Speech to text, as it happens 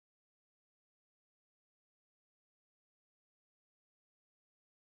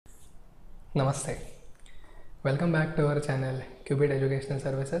Namaste. Welcome back to our channel Qubit Educational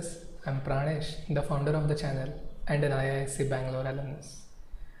Services. I'm Pranesh, the founder of the channel and an IISc Bangalore alumnus.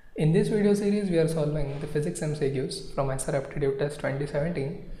 In this video series, we are solving the physics MCQs from IISER Aptitude Test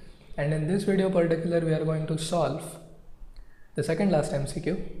 2017, and in this video particular, we are going to solve the second last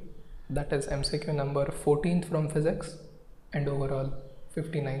MCQ, that is MCQ number 14th from physics and overall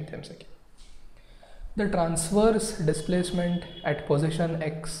 59th MCQ. The transverse displacement at position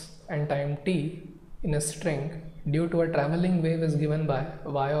x and time t in a string due to a traveling wave is given by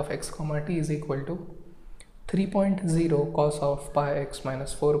y of x comma t is equal to 3.0 cos of pi x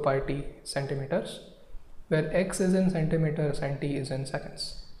minus 4 pi t centimeters, where x is in centimeters and t is in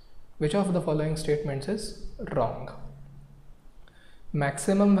seconds. Which of the following statements is wrong?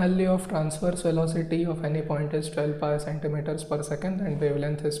 Maximum value of transverse velocity of any point is 12 pi centimeters per second and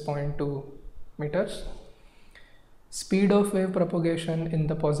wavelength is 0.2 meters. Speed of wave propagation in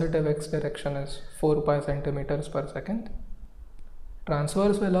the positive x direction is 4 pi centimeters per second.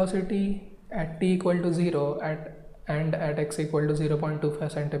 Transverse velocity at t equal to 0 and at x equal to 0.25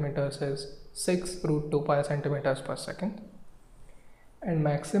 centimeters is 6 root 2 pi centimeters per second. And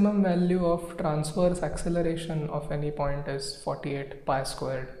maximum value of transverse acceleration of any point is 48 pi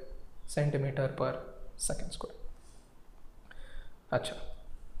squared centimeter per second squared. Acha.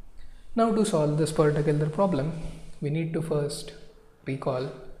 Now to solve this particular problem, we need to first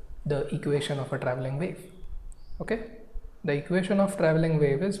recall the equation of a traveling wave. Okay, the equation of traveling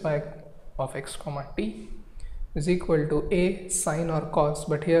wave is y of x comma t is equal to a sine or cos,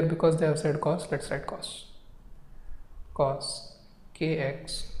 but here because they have said cos, let's write cos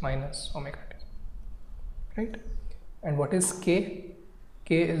kx minus omega t, right? And what is k?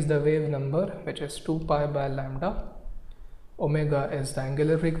 K is the wave number, which is 2 pi by lambda. Omega is the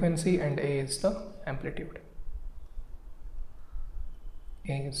angular frequency and a is the amplitude.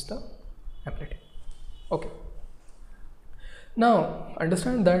 Okay. Now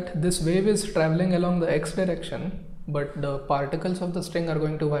understand that this wave is traveling along the x direction, but the particles of the string are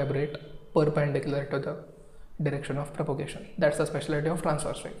going to vibrate perpendicular to the direction of propagation. That's the specialty of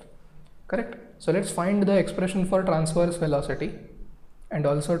transverse wave. Correct? So let's find the expression for transverse velocity and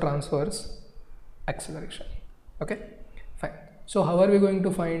also transverse acceleration. Okay, fine. So how are we going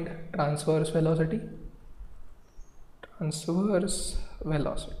to find transverse velocity?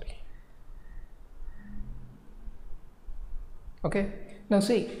 Okay, now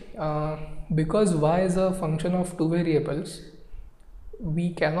see, because y is a function of two variables,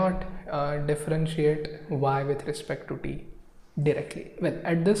 we cannot differentiate y with respect to t directly. Well,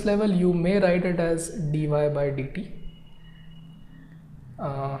 at this level you may write it as dy by dt.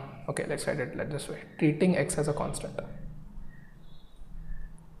 Okay, let's write it like this way, treating x as a constant.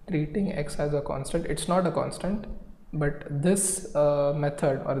 It's not a constant, but this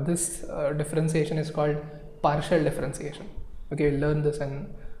method or this differentiation is called partial differentiation. Okay, we learn this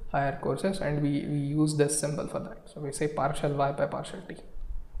in higher courses and we use this symbol for that. So we say partial y by partial t.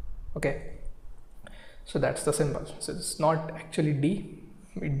 Okay, so that's the symbol. So it's not actually d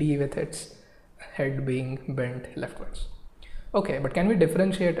with its head being bent leftwards. Okay, but can we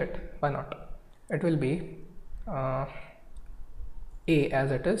differentiate it? Why not? It will be a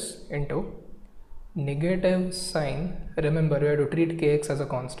as it is into negative sine. Remember, we have to treat kx as a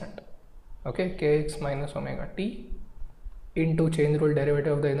constant. Okay, kx minus omega t into chain rule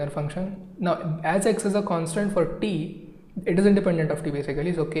derivative of the inner function. Now as x is a constant for t, it is independent of t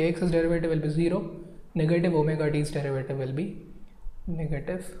basically, so kx's derivative will be 0, negative omega t's derivative will be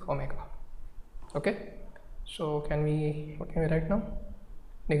negative omega. Okay, so what can we write now?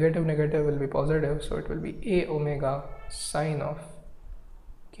 Negative will be positive, so it will be a omega sine of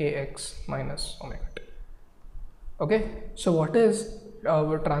kx minus omega t. Okay, so what is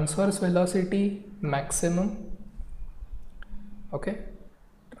our transverse velocity maximum? Okay,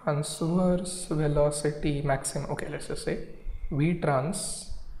 transverse velocity maximum. Okay, let's just say v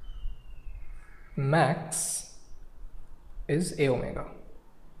trans max is a omega,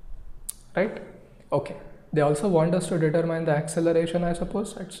 right? Okay, they also want us to determine the acceleration, I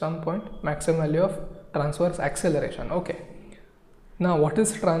suppose, at some point, maximum value of transverse acceleration. Okay, now what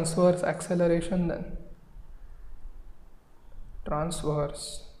is transverse acceleration then?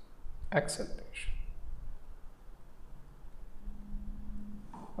 Transverse acceleration.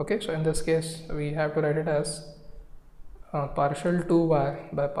 Okay, so in this case we have to write it as partial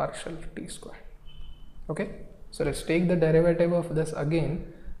 2y by partial t square. Okay, so let's take the derivative of this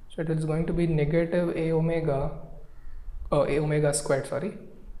again. So it is going to be negative a omega squared,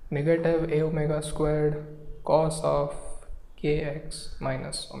 negative a omega squared cos of kx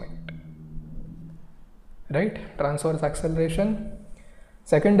minus omega t. right? Transverse acceleration.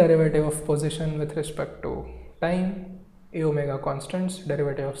 Second derivative of position with respect to time, a omega constants,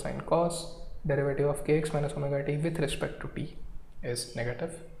 derivative of sine cos, derivative of kx minus omega t with respect to t is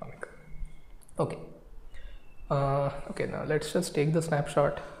negative omega. Okay. Okay, now let's just take the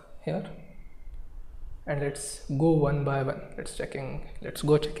snapshot here and let's go one by one. Let's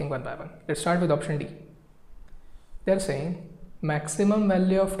go checking one by one. Let's start with option D. They're saying maximum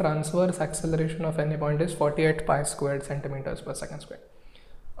value of transverse acceleration of any point is 48 pi squared centimeters per second squared.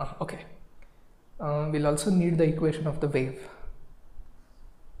 Okay. We'll also need the equation of the wave.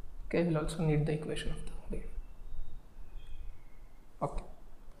 Okay, we'll also need the equation of the wave. Okay,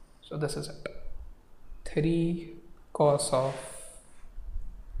 so this is it. 3 cos of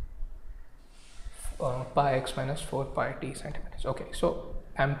pi x minus 4 pi t centimeters. Okay, so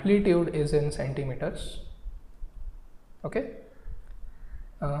amplitude is in centimeters. Okay,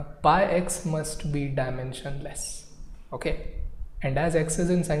 pi x must be dimensionless. Okay, and as x is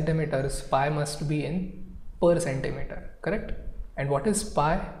in centimeters, pi must be in per centimeter, correct? And what is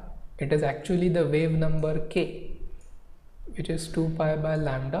pi? It is actually the wave number k, which is 2 pi by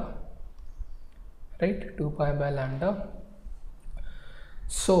lambda, right? 2 pi by lambda.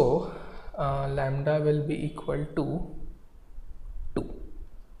 So lambda will be equal to 2,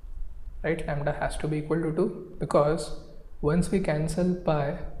 right? Lambda has to be equal to 2 because once we cancel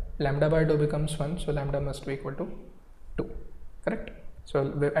pi, lambda by 2 becomes 1, so lambda must be equal to 2, correct? So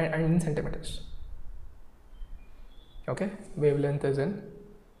and in centimeters. Okay, wavelength is in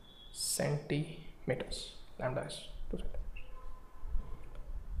centimeters, lambda is 2 centimeters.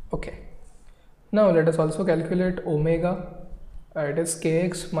 Okay, now let us also calculate omega. It is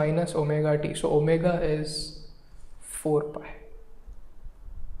kx minus omega t. So omega is 4 pi.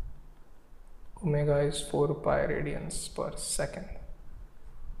 Omega is 4 pi radians per second.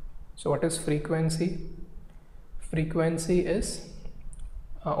 So what is frequency? Frequency is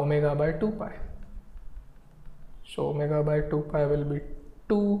omega by 2 pi. So omega by 2 pi will be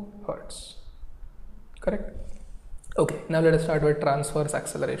 2 hertz, correct? Okay, now let us start with transverse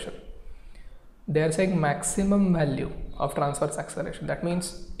acceleration. They are saying maximum value of transverse acceleration, that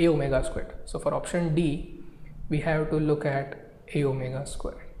means a omega squared. So for option D, we have to look at a omega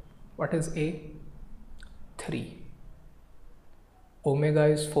squared. What is a? 3. Omega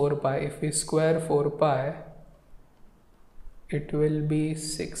is 4 pi. If we square 4 pi, it will be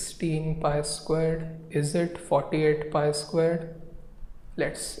 16 pi squared. Is it 48 pi squared?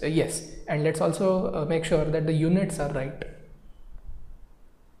 Let's yes, and let's also make sure that the units are right.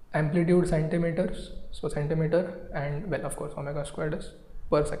 Amplitude centimeters, so centimeter, and well, of course omega squared is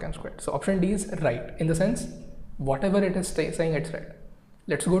per second squared. So option D is right, in the sense whatever it is saying, it's right.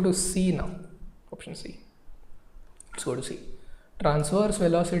 Let's go to C now. Option C. Let's go to C. Transverse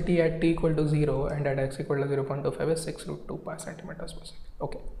velocity at t equal to 0 and at x equal to 0.25 is 6 root 2 pi centimeters per second.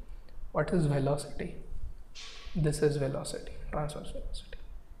 Okay, what is velocity? This is velocity, transverse velocity.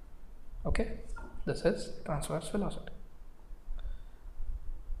 Okay, this is transverse velocity.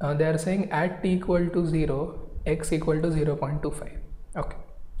 They are saying at t equal to 0, x equal to 0.25. Okay,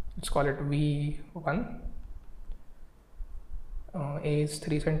 let's call it v1. A is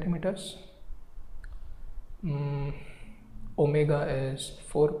 3 centimeters. Omega is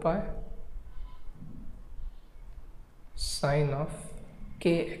 4 pi. Sine of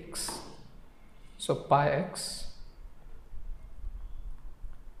kx, so pi x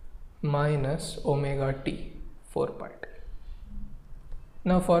minus omega t, 4 pi t.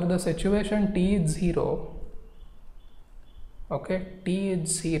 Now for the situation t is 0, okay, t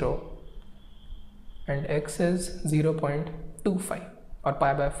is 0 and x is 0.25 or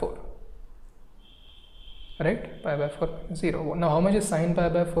pi by 4, right? Pi by 4 0. Now how much is sine pi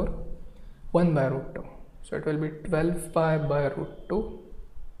by 4? 1 by root 2. So it will be 12 pi by root 2,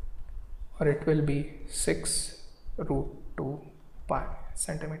 or it will be 6 root 2 pi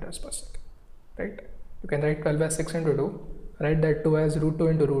centimeters per second, right? You can write 12 as 6 into 2, write that 2 as root 2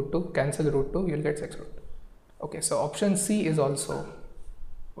 into root 2, cancel root 2, you'll get 6 root 2. Okay, so option C is also,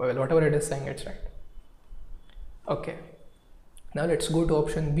 well, whatever it is saying, it's right. Okay, now let's go to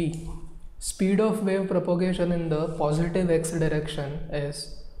option B. Speed of wave propagation in the positive x direction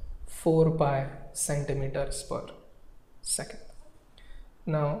is 4 pi centimeters per second.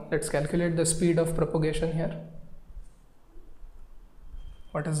 Now let's calculate the speed of propagation here.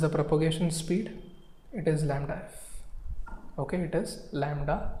 What is the propagation speed? It is lambda f. Okay, it is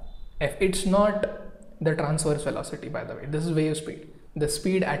lambda f. It's not the transverse velocity, by the way. This is wave speed, the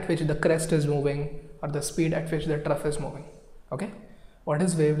speed at which the crest is moving or the speed at which the trough is moving. Okay, what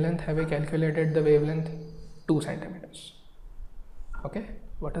is wavelength? Have we calculated the wavelength? 2 centimeters. Okay,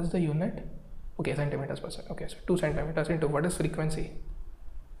 what is the unit? Okay, centimeters per second. Okay, so 2 centimeters into what is frequency?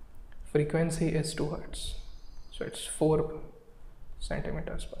 frequency is 2 Hertz, so it's 4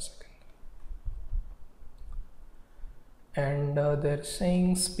 centimeters per second. And they're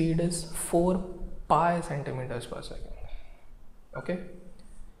saying speed is 4 pi centimeters per second. Okay,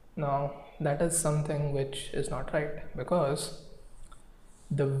 now that is something which is not right, because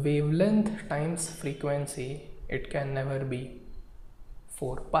the wavelength times frequency, it can never be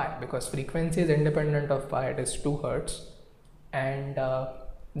 4 pi, because frequency is independent of pi, it is 2 Hertz, and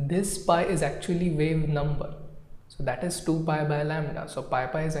this pi is actually wave number, so that is 2 pi by lambda, so pi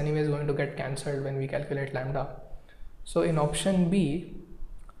is anyways going to get cancelled when we calculate lambda. So in option B,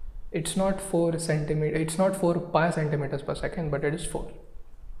 it's not 4 pi centimeters per second, but it is 4.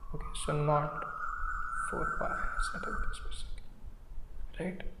 Okay, so not 4 pi centimeters per second,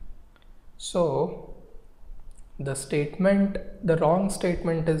 right? So the wrong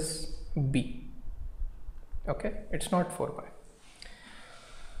statement is B. Okay, it's not 4 pi.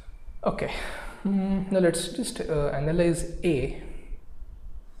 Okay, now let's just analyze A.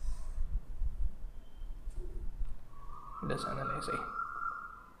 Let's analyze A.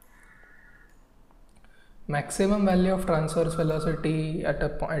 Maximum value of transverse velocity at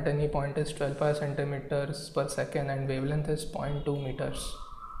any point is 12 pi centimeters per second, and wavelength is 0.2 meters.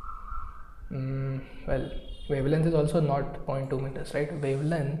 Well, wavelength is also not 0.2 meters, right?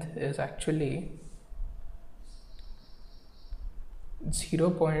 Wavelength is actually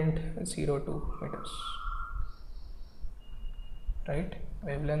 0.02 meters, right?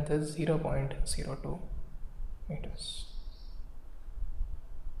 Wavelength is 0.02 meters.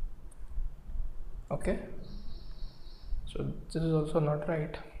 Okay, so this is also not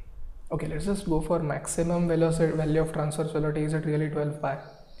right. Okay, let's just go for maximum velocity value of transverse velocity. Is it really 12 pi?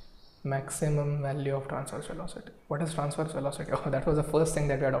 Maximum value of transverse velocity. What is transverse velocity? Oh, that was the first thing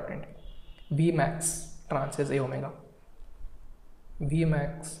that we had obtained. V max trans is A omega. V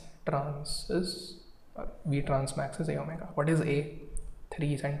max trans is V trans max is A omega. What is A?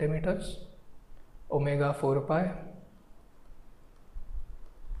 3 centimeters. Omega 4 pi.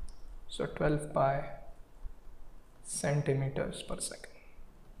 So 12 pi centimeters per second.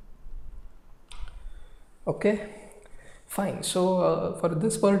 Okay, fine. So for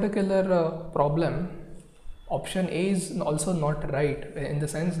this particular problem, option A is also not right, in the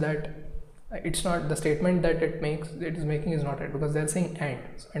sense that it's not, the statement that it is making is not right, because they're saying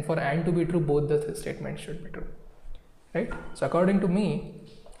and for and to be true, both the statements should be true, right? So according to me,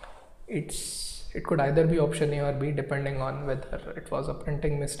 it could either be option A or B, depending on whether it was a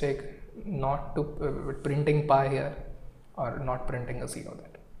printing mistake not to printing pi here, or not printing a 0 there.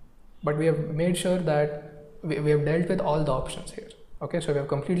 But we have made sure that we have dealt with all the options here. Okay, so we have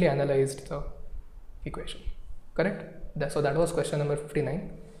completely analyzed the equation, correct? So that was question number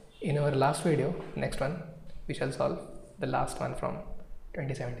 59. In our last video, next one, we shall solve the last one from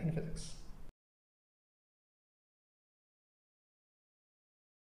 2017 physics.